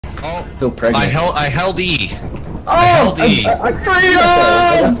Oh, I feel pregnant. I held E. Oh! I held E.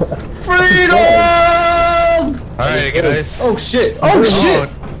 Freedom! Freedom! Alright, guys. Oh shit! Oh shit!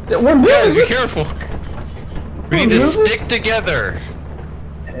 We're Guys, be moving! careful. We need to stick together.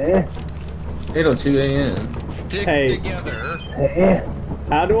 8:02 a.m. Stick Hey. together.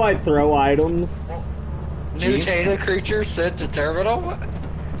 How do I throw items? New data creature sent to terminal?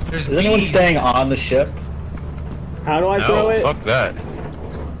 There's Is anyone B. staying on the ship? How do I throw No, it? fuck that.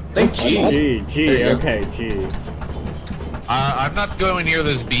 Thank G. G, There you go. okay, G. I'm not going near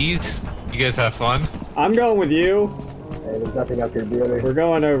those bees. You guys have fun. I'm going with you. Hey, there's nothing up here, brother. We're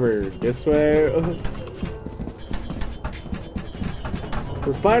going over this way.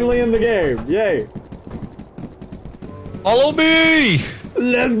 We're finally in the game, yay! Follow me!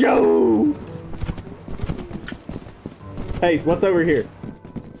 Let's go! Hey, what's over here?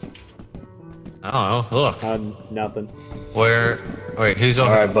 I don't know. Look. Nothing. Where? Wait, who's on?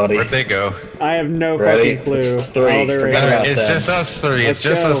 Alright, buddy. Where'd they go? I have no Ready? fucking clue. It's three. Oh, they're Forget in. about It's them. just us three. Let's It's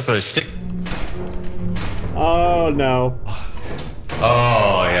just go. us three. Stick. Oh no.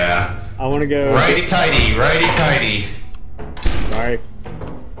 Oh yeah. I wanna go. Righty tighty. Righty tighty. Sorry.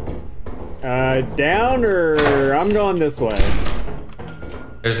 Down or I'm going this way.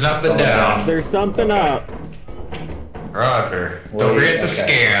 There's nothing down. There's something up. Roger. Don't Wait, forget to okay.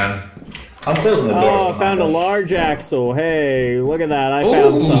 scan. I'm closing the door. Oh, I found a large axle. Hey, look at that. I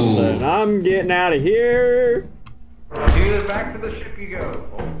found Ooh. something. I'm getting out of here. Back to the ship you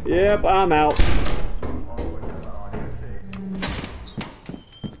go. Yep, I'm out.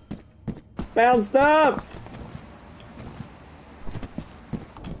 Found stuff.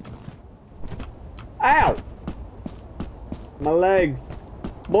 Ow. My legs.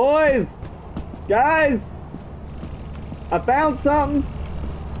 Boys. Guys. I found something.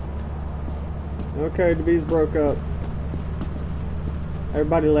 Okay, the bees broke up.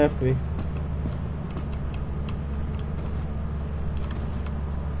 Everybody left me.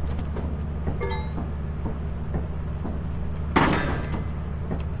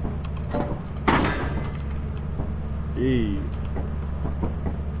 Gee.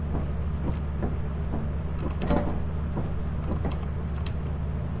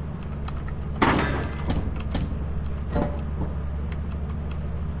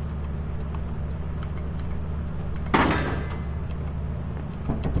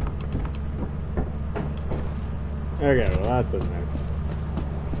 Okay, well that's in there.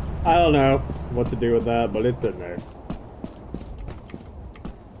 I don't know what to do with that, but it's in there.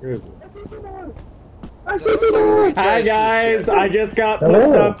 Where is it? Hi guys, I just got put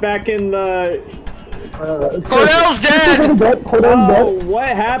stuff back in the... Cornell's dead! Oh, what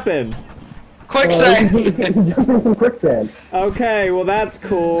happened? Quicksand! He jumped in some quicksand. Okay, well that's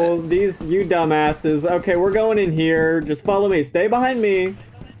cool. These, you dumbasses. Okay, we're going in here. Just follow me. Stay behind me.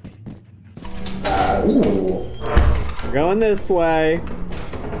 We're going this way.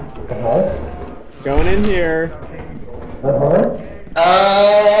 Going in here.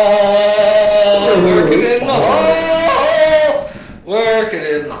 Working in the hall! Working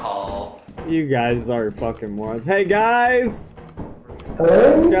in the hall. You guys are fucking morons. Hey guys!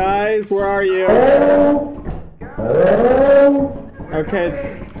 Hello? Guys, where are you? Hello? Hello?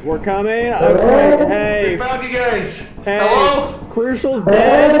 Okay, we're coming. Okay, hey. Found you guys. Hey. Hello? Crucial's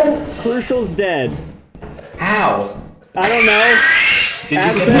dead. Crucial's dead. How? I don't know. Did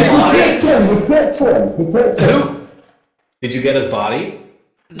Ask you them. get his body? He can't swim. He can't swim. Did you get his body?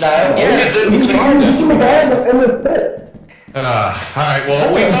 No, yeah, He's in the bag in this pit. Alright,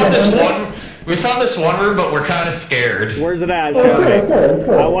 well, we found this one room, but we're kind of scared. Where's it at? Let's Show go, let's me. go, let's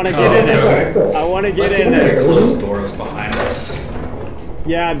go. I want to get in it. I want to get in Let's it. close doors behind us.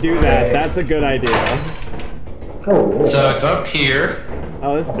 Yeah, do that. That's a good idea. Oh, So it's up here.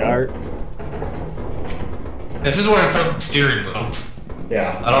 Oh, it's dark. This is where I found the steering wheel.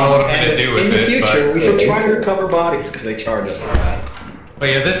 Yeah. I don't know what I'm gonna do with in the it, future, but- we should try and recover bodies because they charge us for that. But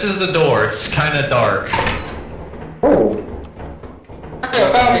yeah, this is the door. It's kind of dark. oh.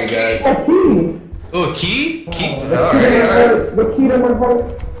 I found you guys. A key. Oh, a key? Key? The Alright. key to my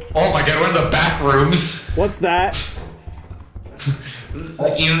heart. Oh my god, we're in the back rooms. What's that?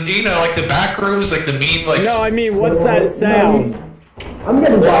 You know, like the back rooms, like the mean, like... No, I mean, what's that sound? I'm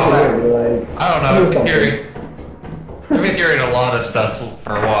getting bothered. Like, I don't know, I've been hearing a lot of stuff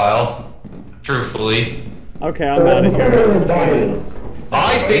for a while. Truthfully. Okay, I'm out of here.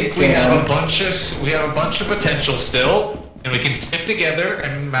 I think we have a bunch of potential still, and we can stick together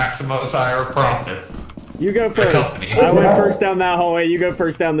and maximize our profit. You go first. company. I went first down that hallway. You go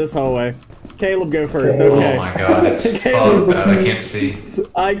first down this hallway. Caleb, go first. Okay. Oh my god, it's Caleb. fuck that, I can't see.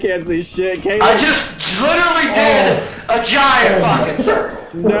 I can't see shit. Caleb. I just literally did A giant fucking circle.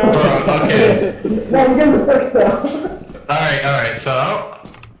 No. Okay. No, you guys are first though. Alright, so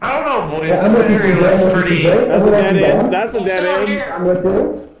I don't know, boys. I'm This looking area for looks Greg, pretty. That's a dead end. That's a dead Down end. here. I'm with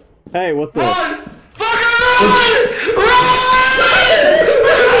you. Hey, what's this? Run! Fucking run! Run!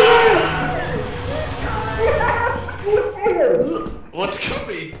 What's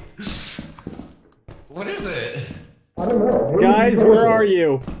coming? What is it? I don't know. Guys, where are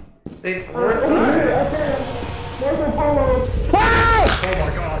you? They were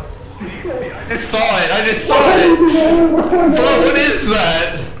inside. I just saw it. Bro, what is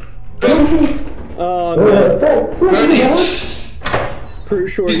that? Oh, no. Bro, it's Pretty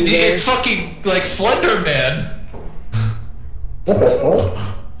sure you there. it's fucking like Slender Man. What the fuck?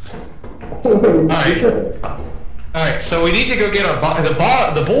 Alright, so we need to go get our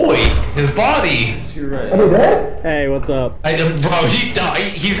the boy, his body. You're right. Are you there? Hey, what's up? Bro, he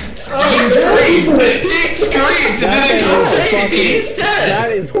died. He screamed. He screamed, and then he got saved. He's dead.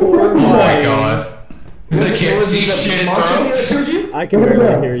 That is Oh horrifying. my god. I can't see shit, bro. I can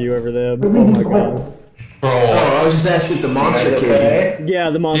barely hear you over there. Oh my god. Oh, I was just asking if the monster killed you. Okay. Yeah,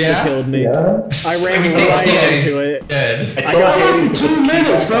 the monster Yeah? killed me. Yeah. I ran Everything's right DJ's into it. dead. I got lasted 2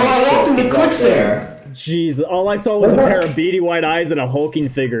 minutes, bro. I walked into He's up quicksand. there. Jeez, all I saw was a pair of beady white eyes and a hulking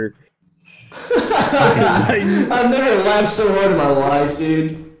figure. I've never laughed so hard in my life,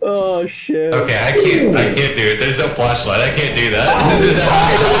 dude. Oh shit. Okay, I can't do it. There's no flashlight. I can't do that.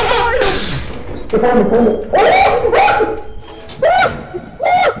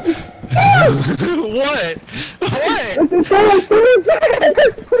 What?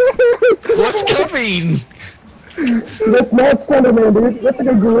 What's coming? That's not Slenderman, dude. That's like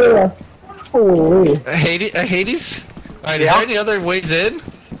a gorilla. Holy. Hades? Alright, is there any other ways in?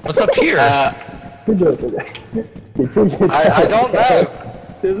 What's up here? Good job, I don't know.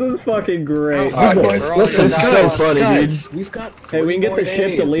 This is fucking great. Alright, boys. Listen, this is so funny, Guys, dude. we've got. Hey, we can get the 3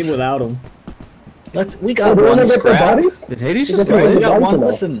 ship to more leave days. without him. We Oh, got do you one wanna get their scrap. bodies? Did Hades You just got go the in? We got bodies or one. no?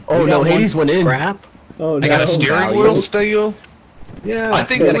 Listen. Oh, we no, got Hades one went in. Scrap. Oh no. I got a steering wheel still? Yeah. I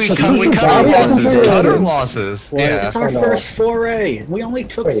think gotta we keep cut moving. our losses. Bodies. Cut our losses. What? Yeah. It's our Oh, no. first foray. We only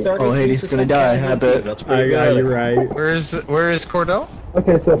took Wait. 30. Oh, Hades is gonna die, I bet. That's I pretty got good. you right. Where is Cordell?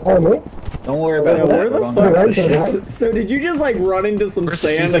 Okay, so follow me. Don't worry Yeah, about where that. the We're on fuck? Right, ship. right. So did you just like run into some Where's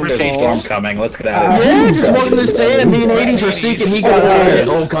sand the- and where's the fall? Storm coming. Let's get out of here. Yeah, just walking in the sand. Me and Hades were sinking. He got out of it.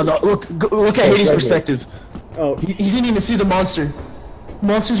 Oh god, look at Hades' perspective. Oh, He didn't even see the monster.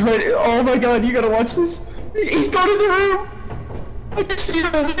 Monster's right. Oh my god, you gotta watch this. He's gone in the room. I just see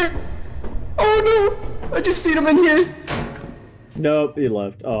him in here. Oh no, I just seen him in here. nope, he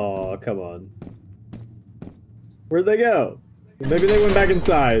left. Oh, come on. Where'd they go? Maybe they went back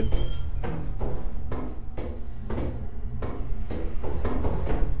inside.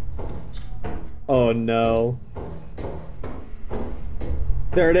 Oh no.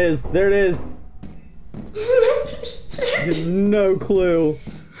 There it is. There it is. There's no clue.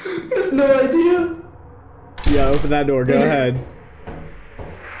 I have no idea. Yeah, open that door. Go ahead.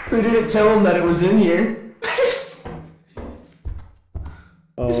 They didn't tell him that it was in here.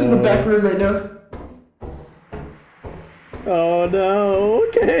 He's in the back room right now. Oh no,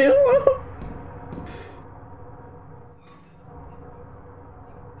 Caleb.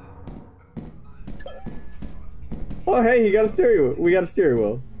 Oh hey, you got a steering wheel. We got a steering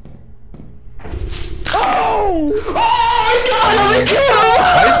wheel. Oh! Oh my god, I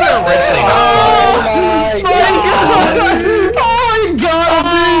Why is there a red thing? Oh my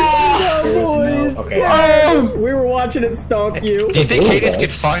god! Oh, boys. Okay. Yeah. We were watching it stalk you. Do you think Hades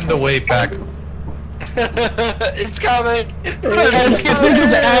could find the way back? It's coming. They're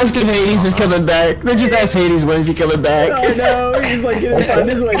just asking Hades is coming back. They're just asking Hades when is he coming back. I know. He's like getting find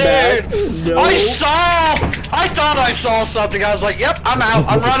his way back. Dude, No. I thought I saw something. I was like, yep, I'm out.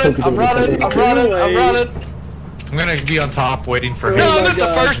 I'm running. I'm running. I'm running. I'm running. I'm gonna be on top waiting for No, him. this is the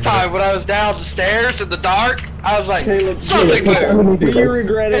God. first time when I was down the stairs in the dark. I was like, Caleb, something Caleb, moved. do you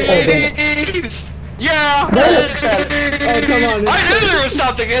regret it? Hades. Yeah. Oh, come on. I knew there was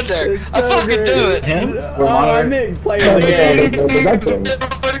something in there. It's I so fucking great. knew it. Him? Oh, I meant playing the game.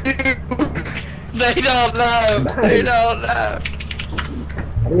 They don't know. They don't know.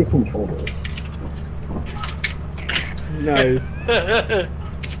 How do you control this? Nice.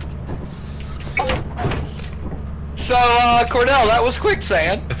 So, Cordell, that was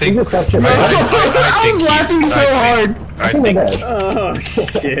quicksand. I think. You just got shit. I was laughing so hard. I think. Oh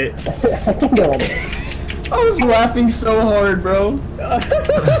shit. I think they're all dead. I was laughing so hard, bro.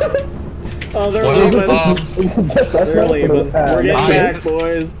 Oh, they're Well, leaving. They're leaving. We're getting back,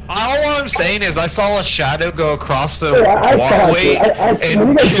 boys. all I'm saying is I saw a shadow go across the I saw walkway it. When and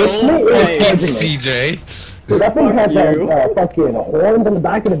you guys kill hit me, it was fucking charging me. CJ. Dude, that thing Fuck has you. fucking horns on the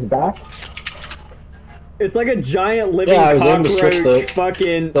back of its back. It's like a giant living Yeah, I was able to switch cockroach. the-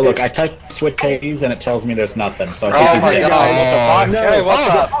 Fucking. So look, I type switch Hades and it tells me there's nothing. So I Oh think my Hey, god, guys. what the fuck? No. Hey, what's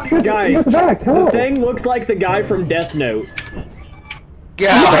up? Guys, What's back? Hello. the thing looks like the guy from Death Note. Yeah,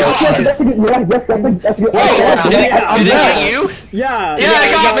 Yes, oh my yes, god. that's a good. Yeah, yes, that's a good. Wait, Did it, I'm did it back. get you? Yeah. Yeah,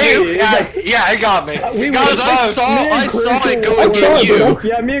 it got me. Yeah. Yeah, it got me. We Guys, were I both- saw me and I saw Chris it were- go I and saw get it, you. dude.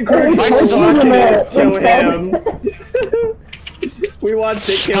 Yeah, me and Chris I were saw watching it. it kill him. We watched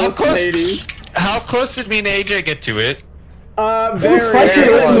it kill How us close- ladies. How close did me and AJ get to it? Very. fighting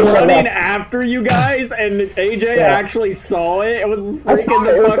It was it. running after you guys, and AJ Yeah. actually saw it. It was I freaking saw it.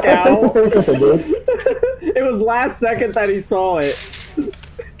 the It was fuck face to out. face with it, dude. It was last second that he saw it.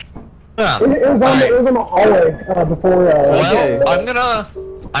 Huh. It was on the hallway before. Okay. Well,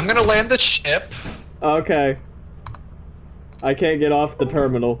 I'm gonna land the ship. Okay. I can't get off the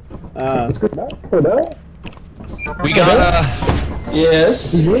terminal. We gotta.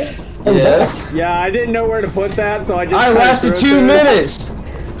 Yes. Yes. Yeah, I didn't know where to put that, so I just. I kinda lasted threw it 2 there. minutes.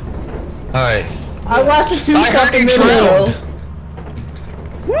 Alright. I lasted 2 I heard fucking you minutes. drowned.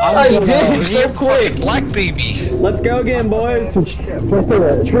 I did so quick. Black baby. Let's go again, boys.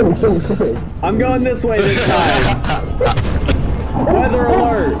 Swing. I'm going this way this time. Weather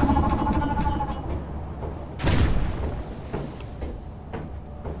alert.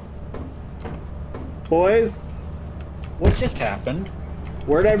 Boys, What just happened?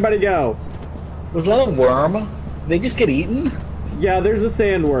 where'd everybody go? Was that a worm? They just get eaten? Yeah, there's a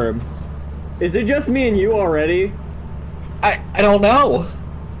sandworm. Is it just me and you already? I don't know.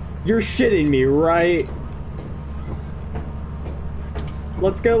 You're shitting me, right?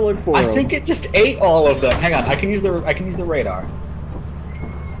 Let's go look for I him. think it just ate all of them. Hang on, I can use the radar.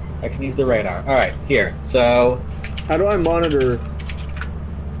 I can use the radar. All right, here. So How do I monitor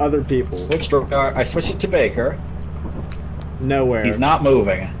other people? switch radar. I switched it to Baker. Nowhere. He's not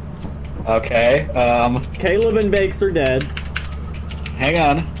moving. Okay. Caleb and Bakes are dead. Hang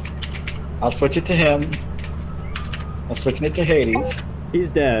on. I'll switch it to him. I'm switching it to Hades. He's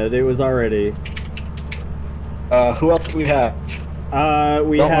dead. It was already. Who else do we have?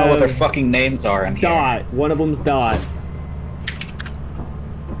 We Don't know what their have fucking names are in here. Dot. One of them's Dot.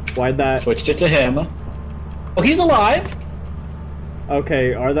 Why'd that? Switched it to him. Oh, he's alive.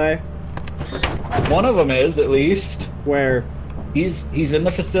 Okay, are they? One of them is, at least. Where? He's in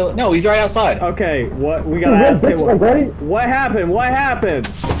the facility. No, he's right outside. Okay, what? We gotta ask him. What happened? What happened?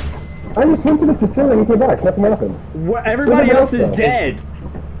 I just went to the facility and came back. Nothing happened. What? Everybody else is dead.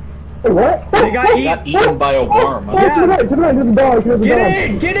 Wait, what? They got eaten. Got eaten by a worm. Yeah. To the right, there's a dog. There's a Get dog.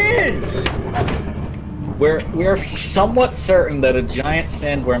 in! Get in! We're somewhat certain that a giant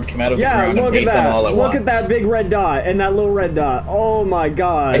sandworm came out of the Yeah, ground look and at ate them that. all at Look once. at that big red dot and that little red dot. Oh my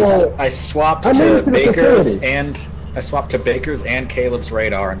god. I swapped I made to it to the Baker's facility. and Caleb's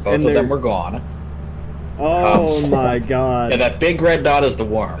radar, and both And of them they're- were gone. Oh my Yeah, god. that big red dot is the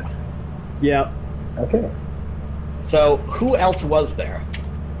worm. Yep. Okay. So who else was there?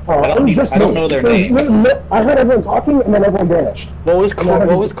 Oh, I don't it was need- just I don't me. know their There was names. I heard everyone talking and then everyone vanished. What was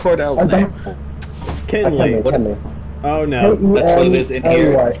Cordell's name? Kinley. Kenley. Oh no. That's what it is in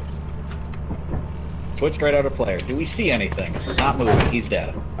here. Kenley. Switched right out of player. Do we see anything? Not moving. He's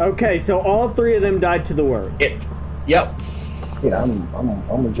dead. Okay, so all three of them died to the worm. Yep. Yeah,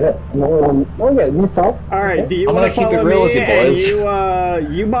 I'm legit. I'm the only one. Oh yeah, you stop. All right, do you I'm want to gonna keep it follow real me? with you boys.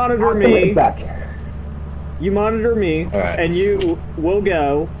 And you monitor I'll send me. it back. You monitor me, Alright. and you will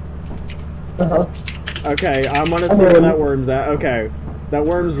go. Uh-huh. Okay, I'm gonna see where that worm's at. Okay, that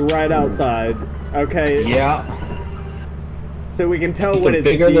worm's right outside. Okay, Yeah. so we can tell The when it's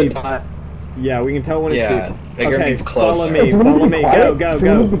bigger the deep. dot. Yeah, we can tell when it's Yeah, deep. bigger Okay, means closer. follow Do me, we need follow to be me. Go, quiet? go, Do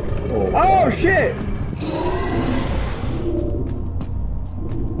we need go. to be- Oh shit!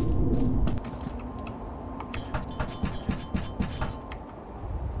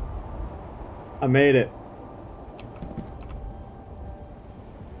 I made it.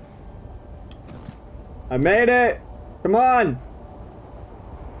 I made it! Come on!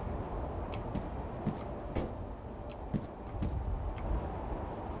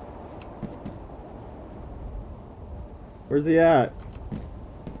 Where's he at?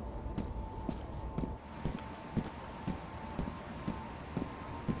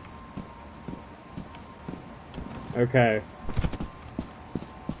 Okay.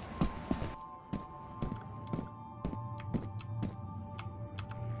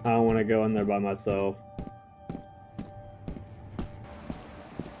 I don't want to go in there by myself.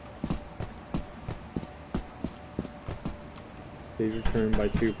 Please return by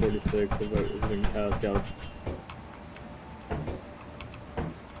 2:46. The vote has been cast. Yeah.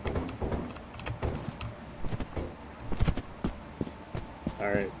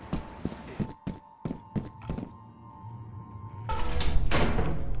 Alright.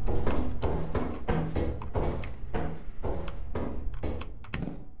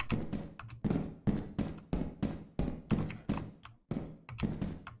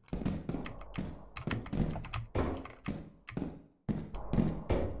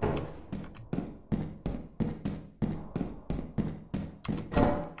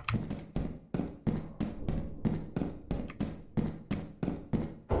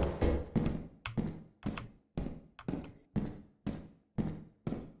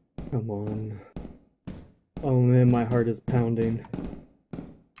 Come on. Oh man, my heart is pounding.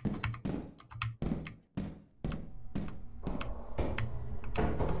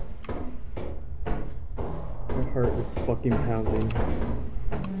 My heart is fucking pounding.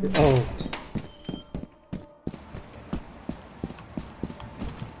 Oh.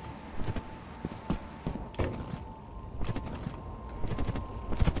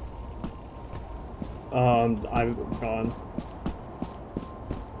 I'm gone.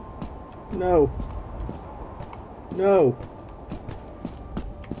 No. No.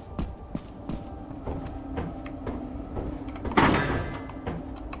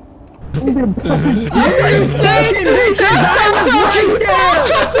 Are you Fucking bitches! I was right there!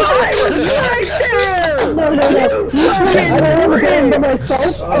 I was right there! No, no, no. I was by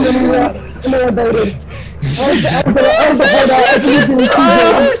myself, and then I voted. I was the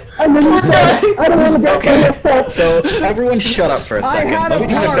holdout, and then you said, I don't want to get by myself. So everyone shut up for a second. Let me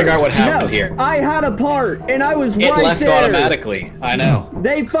try to figure out what happened here. I had a part, and I was It right left there. automatically. I know.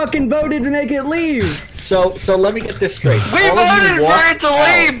 They fucking voted to make it leave. So let me get this straight. We All of you voted for walked it to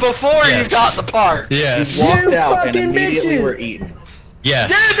out. leave before you got the part. Yes. You walked You out and fucking immediately bitches. were eaten.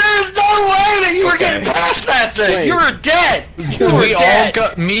 Yes. Dude, there's no way that you were Okay. getting past that thing. Wait. You were dead. So you were We all dead.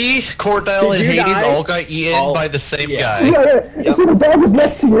 got me, Cordell, Did and you Hades die? all got eaten All- by the same yeah. guy. Yeah. So the dog was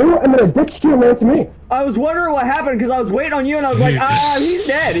next to you, and then it ditched you and ran to me. I was wondering what happened because I was waiting on you, and I was like, he's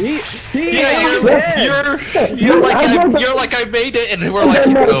dead. He's Yeah, dead. you're like I made it, and we're like,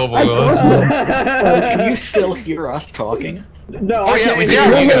 oh my god. Can you still hear us talking? No, Oh I yeah, can't we hear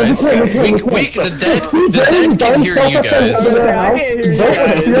hear you. you guys. The dead can hear you guys. I can't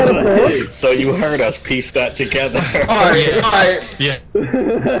hear you guys. So you heard us piece that together. Yeah.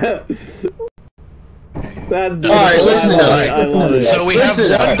 That's beautiful. Alright, listen up. I love it. So we have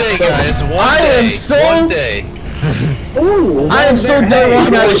Listen, one day, guys. One I day. am so- One day. I am so done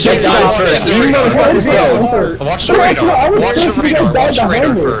walking out of shit Stop first. it. You motherfuckers go. Watch the radar. Watch the radar. Watch the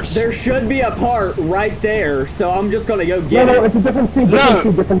radar first. There should be a part right there, so I'm just gonna go No, get no, it. it's a different scene,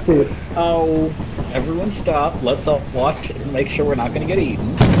 different scene. Oh. Everyone stop. Let's all watch and make sure we're not going to get eaten.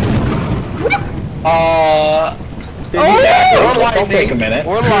 It'll take a minute.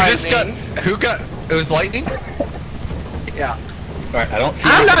 We're Who lightning. just got? Who got? It was lightning. Yeah. Alright, I don't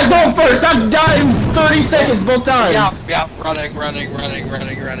feel I'm not going first. I'm dying in 30 seconds both times. Yeah. Running.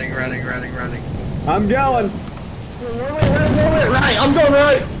 I'm going. Right, I'm going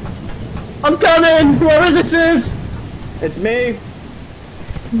right. I'm coming. Whoever this is. It's me.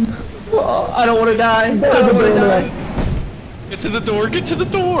 Oh, I don't want to die. I don't want to die. Get to the door. Get to the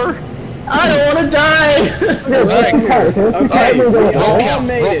door. I don't want to die. Okay, we Roll all count.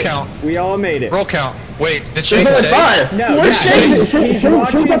 made Roll it. count. We all made it. Roll count. Wait, did There's Shane only stay? 5. No, Where's yeah, Shane? He's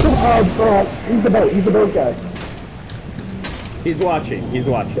watching. He's the boat guy. He's watching. He's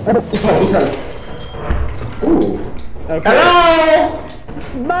watching. Okay. Hello?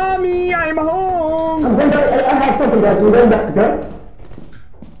 Mommy, I'm home. I have something, guys. We're going back to go.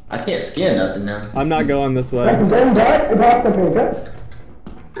 I can't scan nothing now. I'm not going this way. I'm going back. I have something, okay?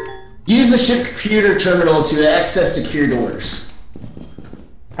 Use the ship computer terminal to access secure doors.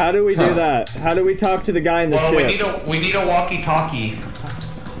 How do we do that? How do we talk to the guy in the Well, ship? we need a walkie-talkie.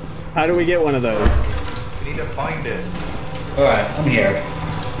 How do we get one of those? We need to find it. Alright, I'm here.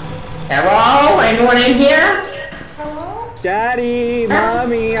 Hello? Anyone in here? Daddy,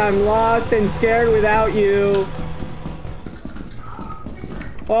 Mommy, I'm lost and scared without you.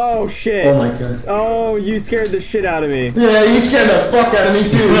 Oh shit. Oh my god. Oh, you scared the shit out of me. Yeah, you scared the fuck out of me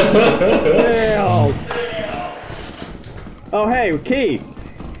too. Damn. Oh hey, key.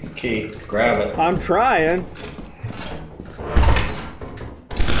 Key, grab it. I'm trying.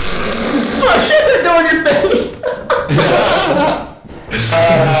 Oh shit, they're doing your face.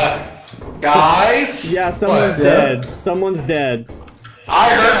 Guys, Yeah, someone's What? dead. Someone's dead. I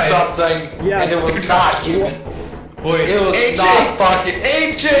heard something, Yes. and it was not you. Wait, It was AJ! not fucking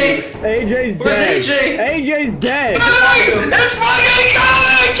AJ. AJ's Where's dead. AJ? AJ's dead. It's fucking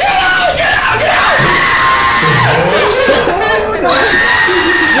going! Get out! Get out! Get out!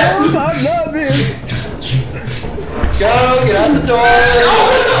 I love him. go. Get out the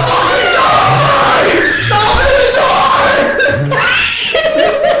door.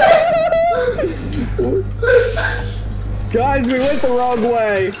 Guys, we went the wrong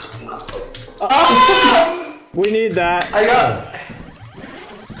way. We need that. I got it.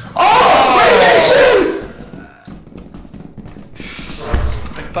 Oh, radiation!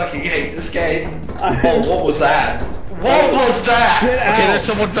 I fucking hate this game. What was that? What was that? Get Okay, out. there's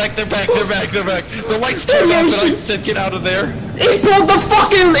someone back. They're back. The lights turned off, and I said, "Get out of there." He pulled the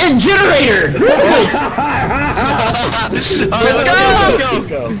fucking generator! Nice! All right, let's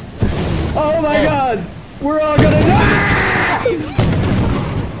go. Oh my god. We're all gonna die.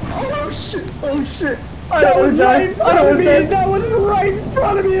 Oh shit. That was right in front of me. That was right in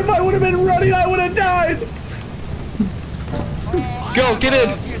front of me. If I would have been running, I would have died. Go, get A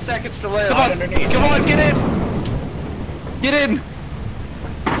in. few seconds to live. Come on, come on, get in. Get in.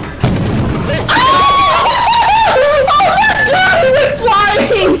 Oh my god, he went flying!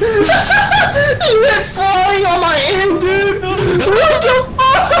 He went flying on my end, dude! What the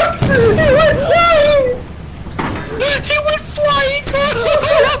fuck? He went flying! He went flying.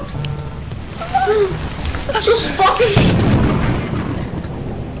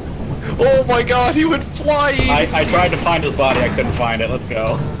 Oh my god, he went flying. I tried to find his body, I couldn't find it. Let's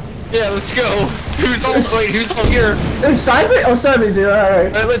go. Yeah, let's go. Who's all here? It's Cyber? Oh, Cyber's here,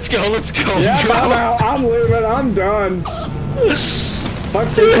 alright. Let's go. Yeah, I'm out. I'm leaving. I'm done. Fuck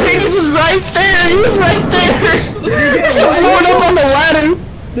Dude, this. Hades was right there! He was right there! He was going up on the ladder!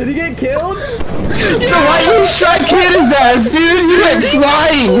 Did he get killed? The lightning strike hit his ass, dude! He went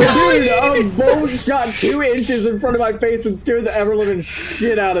flying! Dude, a bolt shot 2 inches in front of my face and scared the ever-living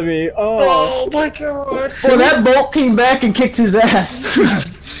shit out of me. Oh. Oh my god. Well, that bolt came back and kicked his ass.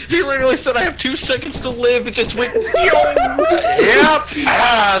 He literally said, "I have 2 seconds to live." It just went. Yep.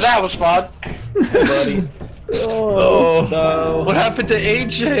 Ah, that was fun. Buddy. Oh. So, What happened to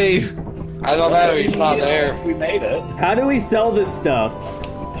AJ? I don't know. He's not there. we made it. How do we sell this stuff?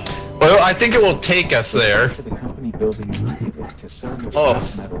 Well, I think it will take us there. Oh, I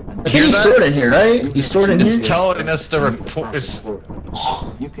think he's stored in here, right? He's stored in it's here? telling us to report. It's.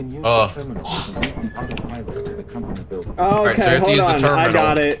 Oh. Oh, Alright, so okay, you have to hold use the on. terminal. I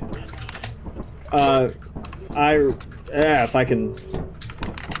got it. Yeah, if I can.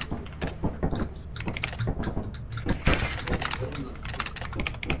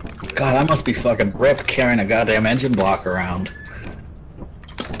 God, I must be fucking ripped carrying a goddamn engine block around.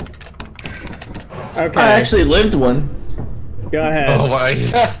 Okay, I actually lived one. go ahead. Oh my.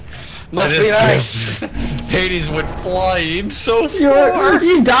 Must That be is nice. good. Hades went flying so far.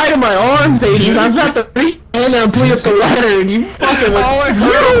 You died in my arms, Hades. I was about to reach in and pull you up the ladder, and you fucking went. All I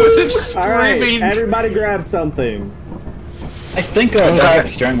heard was him Alright, screaming. everybody grab something. I think the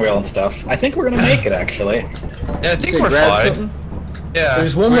steering wheel and stuff. I think we're gonna make it actually. Yeah, I think Say we're grab fine. something? Yeah.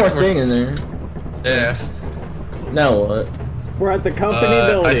 There's one more thing in there. Yeah. Now what? We're at the company I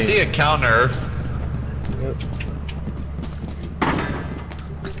building. see a counter.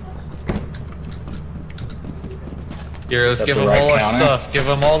 Here, let's That's give the him right all the counter? stuff. Give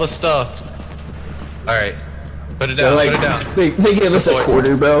him all the stuff. Alright. Put it down, They're put it down. They gave us a Boy.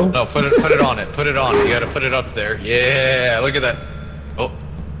 quarter, bro. No, put it on it. Put it on it. You gotta put it up there. Yeah, look at that.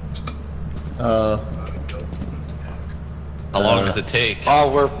 Oh, how long does it take? What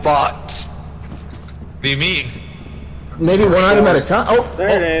Oh, we're fucked. do you mean? Maybe one item at a time. Oh, There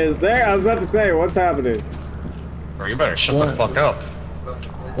it is. There, I was about to say, what's happening? Bro, you better shut the What? fuck up.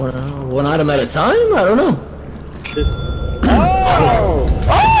 one item at a time? I don't know. Just. Oh!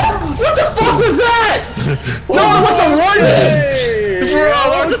 Oh! What the fuck was that? No, it was a warning! Hey! We're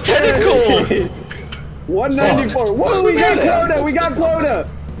all on the tentacle. 194. Whoa, we got quota! We got quota!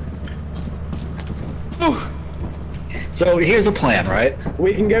 So here's a plan, right?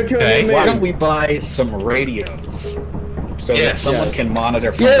 We can go to Okay, a new Why moon. don't we buy some radios so that Yes. someone can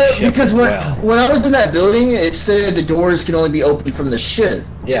monitor from the Yeah, ship because as well. when I was in that building, it said the doors can only be opened from the ship.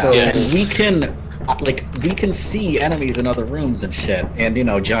 Yeah, So, Yes. and we can see enemies in other rooms and shit, and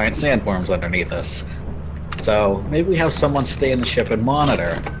giant sandworms underneath us. So maybe we have someone stay in the ship and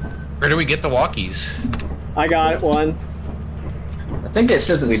monitor. Where do we get the walkies? I got one. I think it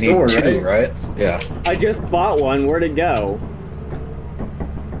says in We store, need 2, right? right? Yeah. I just bought one. Where'd it go?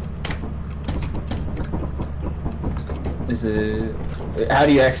 Is it? How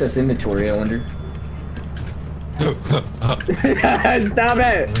do you access inventory? I wonder. Stop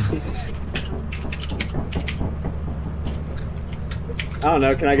it! I don't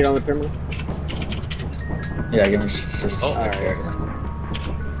know. Can I get on the terminal? Yeah, give me just a sec Alright. here.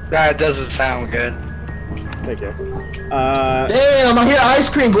 That doesn't sound good. Thank you. Damn! I hear ice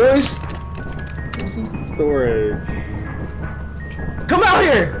cream, boys. Storage. Come out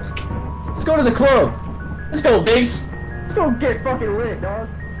here! Let's go to the club. Let's go, Biggs. Let's go get fucking lit, dog.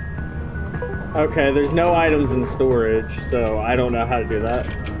 Okay, there's no items in storage, so I don't know how to do that.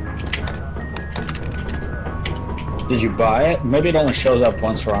 Did you buy it? Maybe it only shows up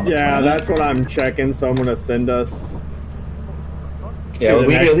once we're on the Yeah, planet. that's what I'm checking, so I'm gonna send us Yeah, to the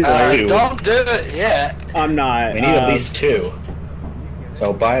we next need place. Don't do it yet. I'm not. We need at least 2.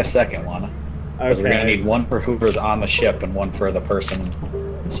 So buy a second one. Because we're gonna Okay. need 1 for whoever's on the ship and 1 for the person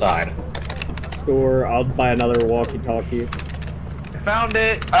inside. Store. I'll buy another walkie-talkie. Found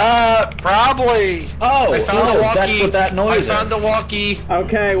it. Probably. Oh, I found the walkie. that's what that noise I found is. the walkie.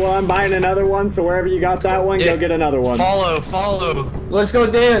 Okay, well I'm buying another one, so wherever you got that one, Yeah. go get another one. Follow. Let's go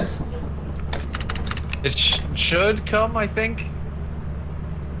dance. It should come, I think.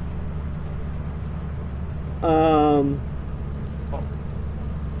 Hey,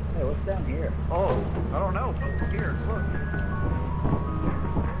 what's down here? Oh, I don't know. Here, look.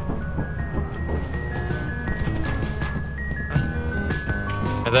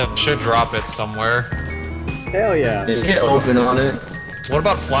 And that should drop it somewhere. Hell yeah. Hit open on it. What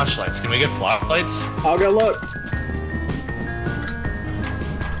about flashlights? Can we get flashlights? I'll go look.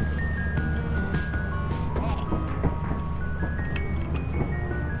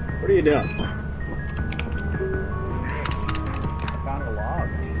 What are you doing? I found a log.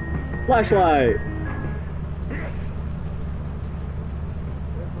 Flashlight.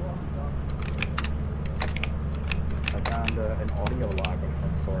 I found an audio log of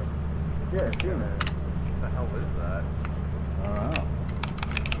some sort. Yeah, sure, man. What the hell is that? I don't know.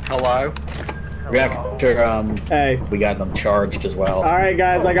 Hello. Reactor, Hey. we got them charged as well. Alright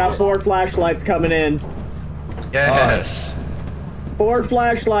guys, I got 4 flashlights coming in. Yes. 4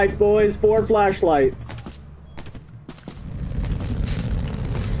 flashlights, boys. 4 flashlights.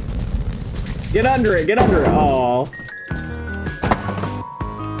 Get under it. Get under it. Aw.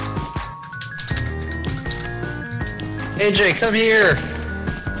 AJ, come here.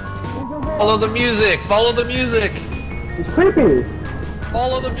 Follow the music. Follow the music. It's creepy.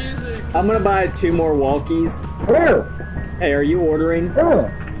 Follow the music. I'm gonna buy 2 more walkies. Where? Hey, are you ordering?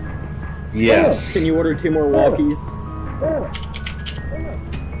 Where? Yes. Can you order 2 more walkies? Where?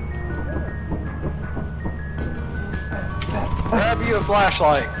 Grab you a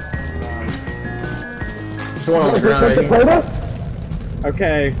flashlight. There's one on the ground right The here. Play-Doh?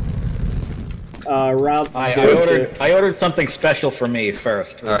 Okay. Rob. I ordered something special for me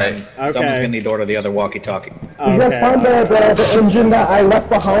first. Alright. Someone's Okay. gonna need to order the other walkie-talkie. Did you guys find the engine that I left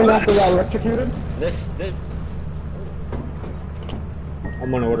behind after I got electrocuted? This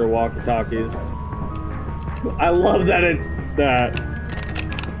I'm gonna order walkie-talkies. I love that it's that.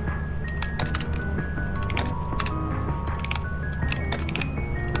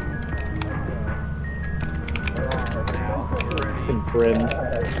 And friend.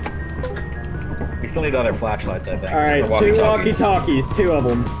 we still need other flashlights, I think. Alright, For 2 walkie-talkies. walkie-talkies, 2 of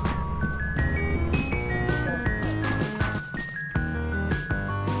them.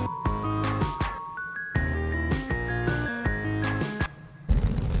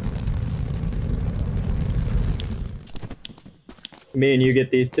 Me and you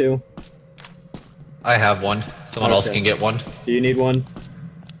get these 2. I have one. Someone else Okay. can get one. Do you need one?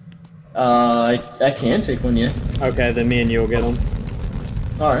 I can take one, yeah. Okay, then me and you will get them.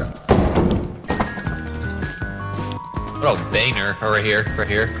 Alright. What a banger. Oh, right here. Right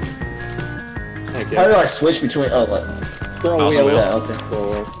here. Thank How you. do I switch between? Oh, like. Scroll Mouse wheel. wheel. Yeah, okay.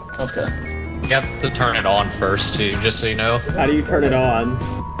 Scroll wheel. Okay. You have to turn it on first, too, just so you know. How do you turn it on?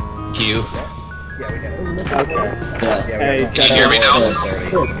 Q. Okay. Yeah. Hey, Can you hear me now?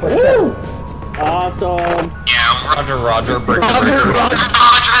 Woo! awesome. Yeah, Roger, break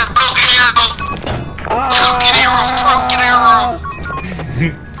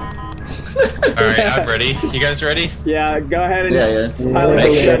Alright, I'm ready. You guys ready? Yeah, go ahead and Yeah, yeah. pilot Make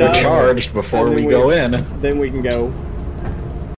the sure shit we're up. charged before And we then go in. Then we can go.